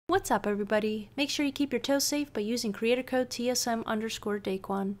What's up, everybody? Make sure you keep your toes safe by using creator code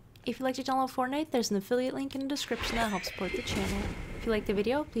TSM_Daequan. If you'd like to download Fortnite, there's an affiliate link in the description that helps support the channel. If you like the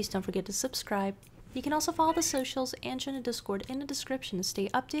video, please don't forget to subscribe. You can also follow the socials and join the Discord in the description to stay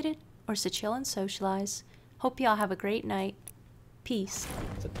updated or to chill and socialize. Hope y'all have a great night. Peace.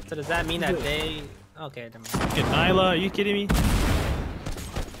 So does that mean that they... Okay, never mind. Get Nyla, are you kidding me?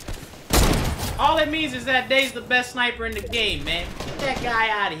 All it means is that Dave's the best sniper in the game, man. Get that guy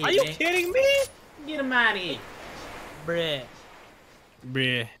out of here, Are you man. kidding me? Get him out of here. Bruh.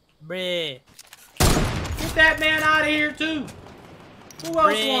 Bruh. Bruh. Get that man out of here, too. Who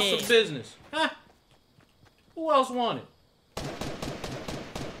else wants some business? Huh? Who else wanted?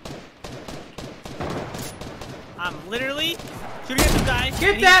 I'm literally shooting at the guy.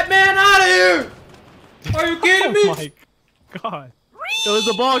 Get that man out of here! Are you kidding me? Oh my god. There was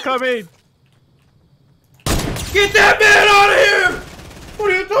a ball coming! Get that man out of here!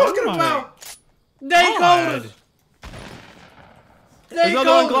 What are you talking about? Daequan! There's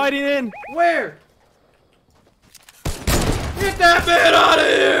another one gliding in! Where? Get that man out of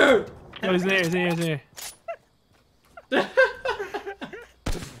here! No, he's there, he's there, he's there.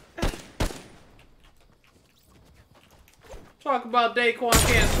 Talk about Daequan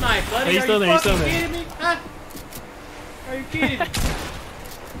can't snipe, buddy. He's Are still you there, he's fucking still there. kidding me? Huh? Are you kidding me?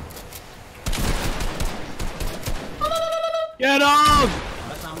 Get him! Oh,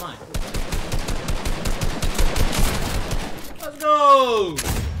 that's not mine. Let's go!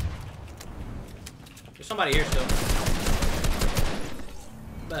 There's somebody here still.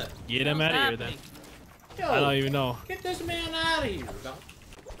 But, Get him out of here then. yo, I don't even know. get this man out of here, dog.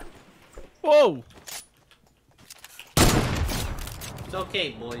 Whoa! It's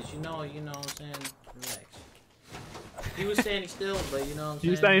okay, boys. You know what I'm saying? Relax. He was standing still, but you know what I'm saying?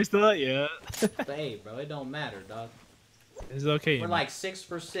 You standing still? Yeah. But hey, bro, it don't matter, dog. It's okay. We're man. like 6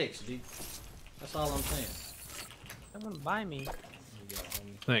 for 6, dude. That's all I'm saying. Someone buy me. There you go,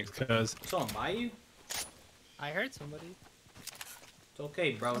 homie. Thanks, cuz. Someone buy you? I heard somebody. It's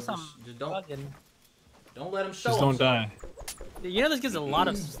okay, bro. Just don't let him show Just don't himself. die. You know this gives a lot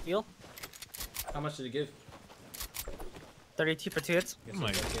of steel. How much did it give? 32 for 2 hits. Guess Oh my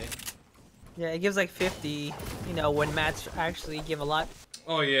it's God. okay. Yeah, it gives like 50. You know, when mats actually give a lot.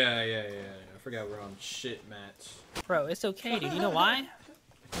 Oh yeah. I forgot we're on shit mats. Bro, it's okay, dude. You know why?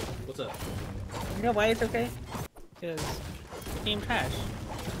 What's up? You know why it's okay? Because game trash.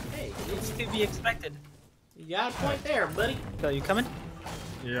 Hey, It's to be expected. you got a point there, buddy. So you coming?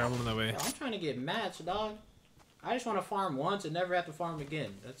 Yeah, I'm on the way. Yo, I'm trying to get mats, dog. I just want to farm once and never have to farm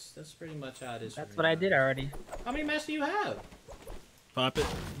again. That's pretty much how it is. That's for what me, I did already. How many mats do you have? Pop it.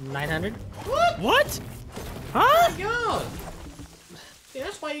 900. What? What? Oh Huh? my god. Yeah,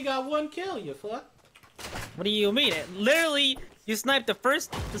 that's why you got 1 kill, you fuck. What do you mean? Literally, you sniped the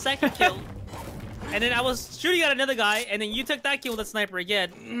second kill, and then I was shooting at another guy, and then you took that kill with a sniper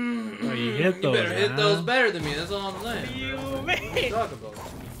again. Oh, you hit You those. better hit huh? those better than me. That's all I'm saying. What do you bro. What mean? you talking about?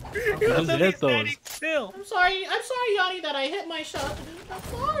 Just hit those. Standing still. I'm sorry, Yanni, that I hit my shot. I'm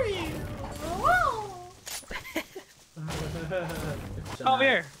sorry. Come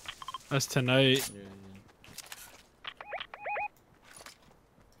here. That's tonight.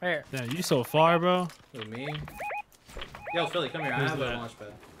 Here. Damn, you so far, bro. Who, me? Yo, Philly, come here. I Who's have a that? launch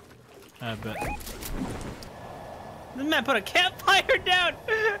pad. I bet. This man put a campfire down.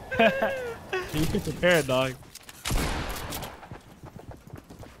 You can prepare, dog.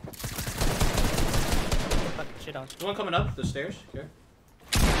 Fucking shit on. The one coming up the stairs. Here.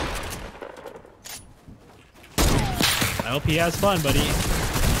 I hope he has fun, buddy.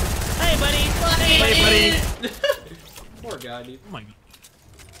 Hey, buddy. Hey, buddy. Poor guy, dude. Oh my god.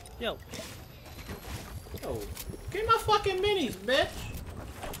 Yo. Yo, give me my fucking minis, bitch.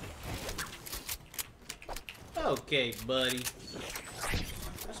 Okay, buddy.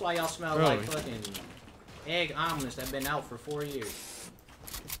 That's why y'all smell Bro. like fucking egg omelets that been out for 4 years.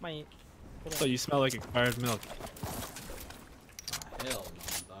 My. So you smell like expired milk. Hell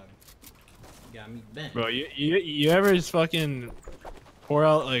no, dog. You got me bent. Bro, you ever just fucking pour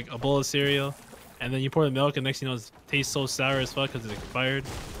out like a bowl of cereal and then you pour the milk and next thing you know it tastes so sour as fuck because it's expired?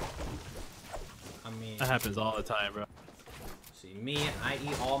 I mean, That happens all the time, bro. see, me, I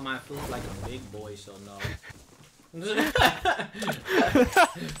eat all my food like a big boy, so no.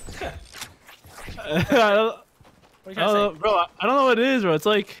 I don't What are you trying to know, say? bro. I don't know what it is, bro. It's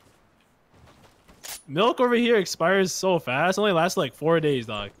like milk over here expires so fast. It only lasts like 4 days,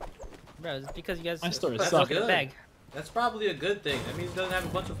 dog. Bro, it's because you guys My store That's sucks. in the good. bag. That's probably a good thing. That means it doesn't have a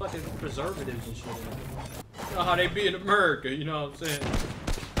bunch of fucking preservatives and shit in it. You know how they be in America, you know what I'm saying?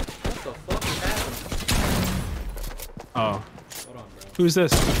 What the fuck is happening? Oh. Hold on, bro. Who's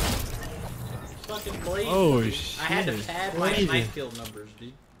this? Fucking Blaze. Oh, dude. shit. I had to pad my Blaze. knife kill numbers,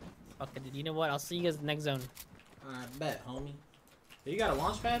 dude. Okay, you know what? I'll see you guys in the next zone. I bet, homie. You got a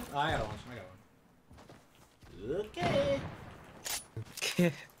launch pad? Oh, I got a launch. I got one. Okay.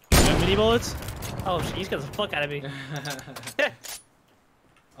 You got mini bullets? Oh, shit, he's got the fuck out of me.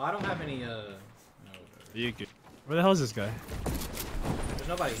 Oh, I don't have any. No, You good? Where the hell is this guy? there's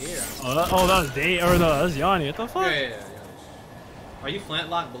nobody here. Oh, that was or no, that was Yanni. What the fuck? Yeah. Are you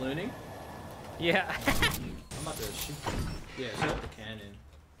flintlock ballooning? Yeah. I'm about to shoot you. Yeah, shoot the cannon.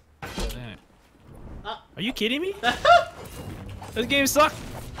 Dang. Ah. Are you kidding me? This game sucks.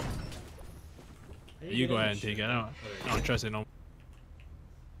 You go ahead and take it. I don't trust it no more.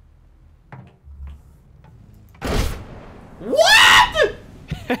 What?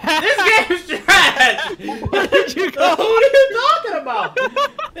 This game's trash! Where did you go? What are you talking about?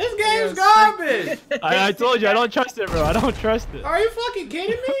 This game's garbage! I told you I don't trust it, bro. I don't trust it. Are you fucking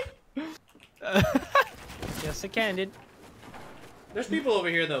kidding me? Yes, it can, dude. There's people over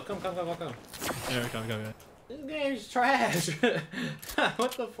here though. Come. There, come. This game's trash.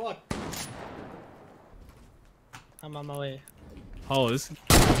 What the fuck? I'm on my way. Oh, this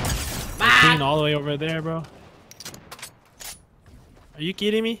clean all the way over there, bro. Are you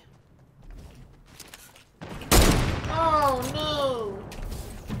kidding me? Oh no!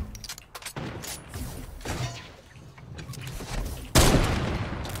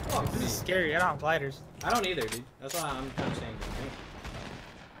 Fuck This me. is scary. I don't have gliders. I don't either, dude. That's why I'm kind of staying good.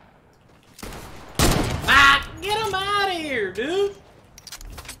 Get him out of here, dude!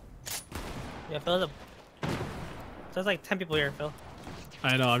 Yeah, Phil. There's like 10 people here, Phil.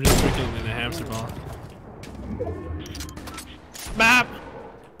 I know. I'm just freaking in a hamster ball. Map.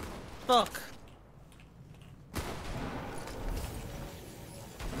 Fuck.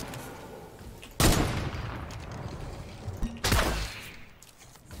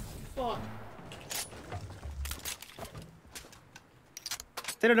 Fuck.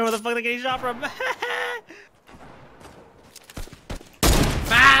 They don't know where the fuck they're getting shot from.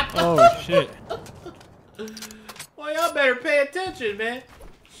 Oh shit. Well, y'all better pay attention, man.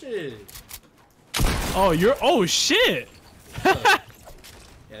 Shit. Oh, you're. Oh shit. Yeah,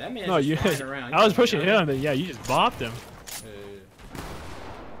 that man's No, just you. flying around. I was pushing him, and yeah, you just bopped him.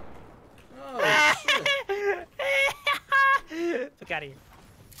 Oh, shit. Fuck out of here.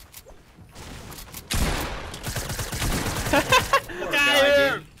 Poor Got guy,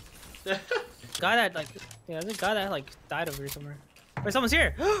 him. dude. Guy that like, yeah, there's a guy that like died over here somewhere. Wait, someone's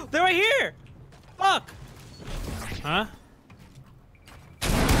here. They're right here. Fuck. Huh?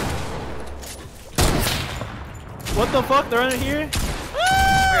 What the fuck? They're under here?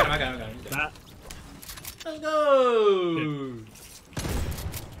 I got him. Nah. Let's go!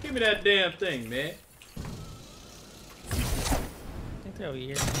 Give me that damn thing, man. I think they're over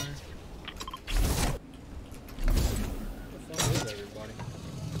here somewhere. What the fuck is everybody?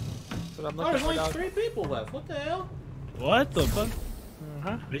 So I'm Oh, looking there's for only dog. 3 people left. What the hell? What the fuck?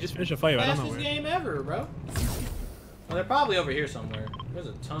 Huh? They just finished a fight. I don't know Fastest where. game ever, bro. Well, they're probably over here somewhere. There's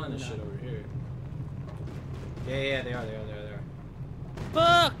a ton of shit over here. Yeah, they are.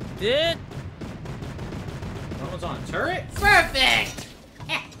 Fuck, dude. Someone's on a turret? Perfect!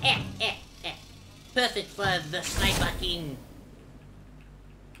 Perfect for the Sniper King.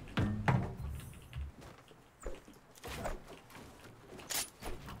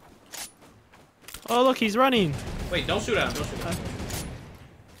 Oh look, he's running. Wait, don't shoot at him.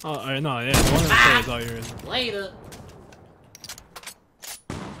 Oh no, yeah, the one in the turret is all yours. Later.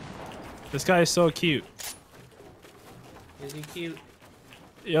 This guy is so cute. Is he cute?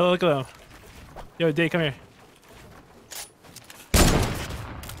 Yo, look at him. Yo, Day, come here.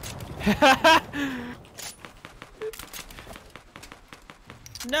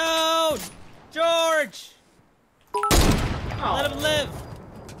 No, George. Oh. Let him live.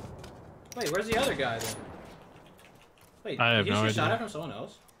 Wait, where's the other guy then? Wait, I have did you no shoot shot idea. at from someone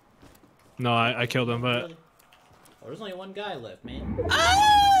else? No, I killed him, but Really? Oh, there's only one guy left, man.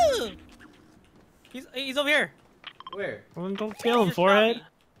 Oh! He's over here. Where? well, don't kill him, Just forehead. shot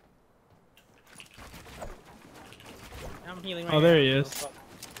me. I'm healing right Oh, there here. he is.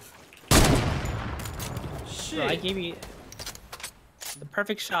 Shit. Bro, I gave you the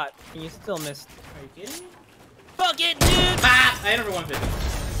perfect shot, and you still missed. Are you kidding me? Fuck it, dude! Ah! I hit him for 150.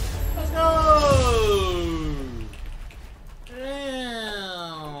 Let's go!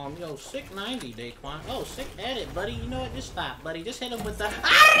 Damn. Yo, sick 90, Daequan. Oh, sick edit, buddy. You know what? Just stop, buddy. Just hit him with the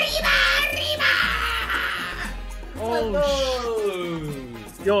Arriba! Oh,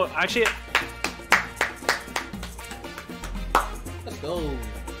 Let's go! Yo, actually, Let's go.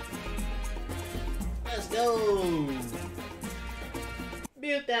 Let's go.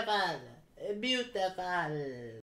 Beautiful. Beautiful.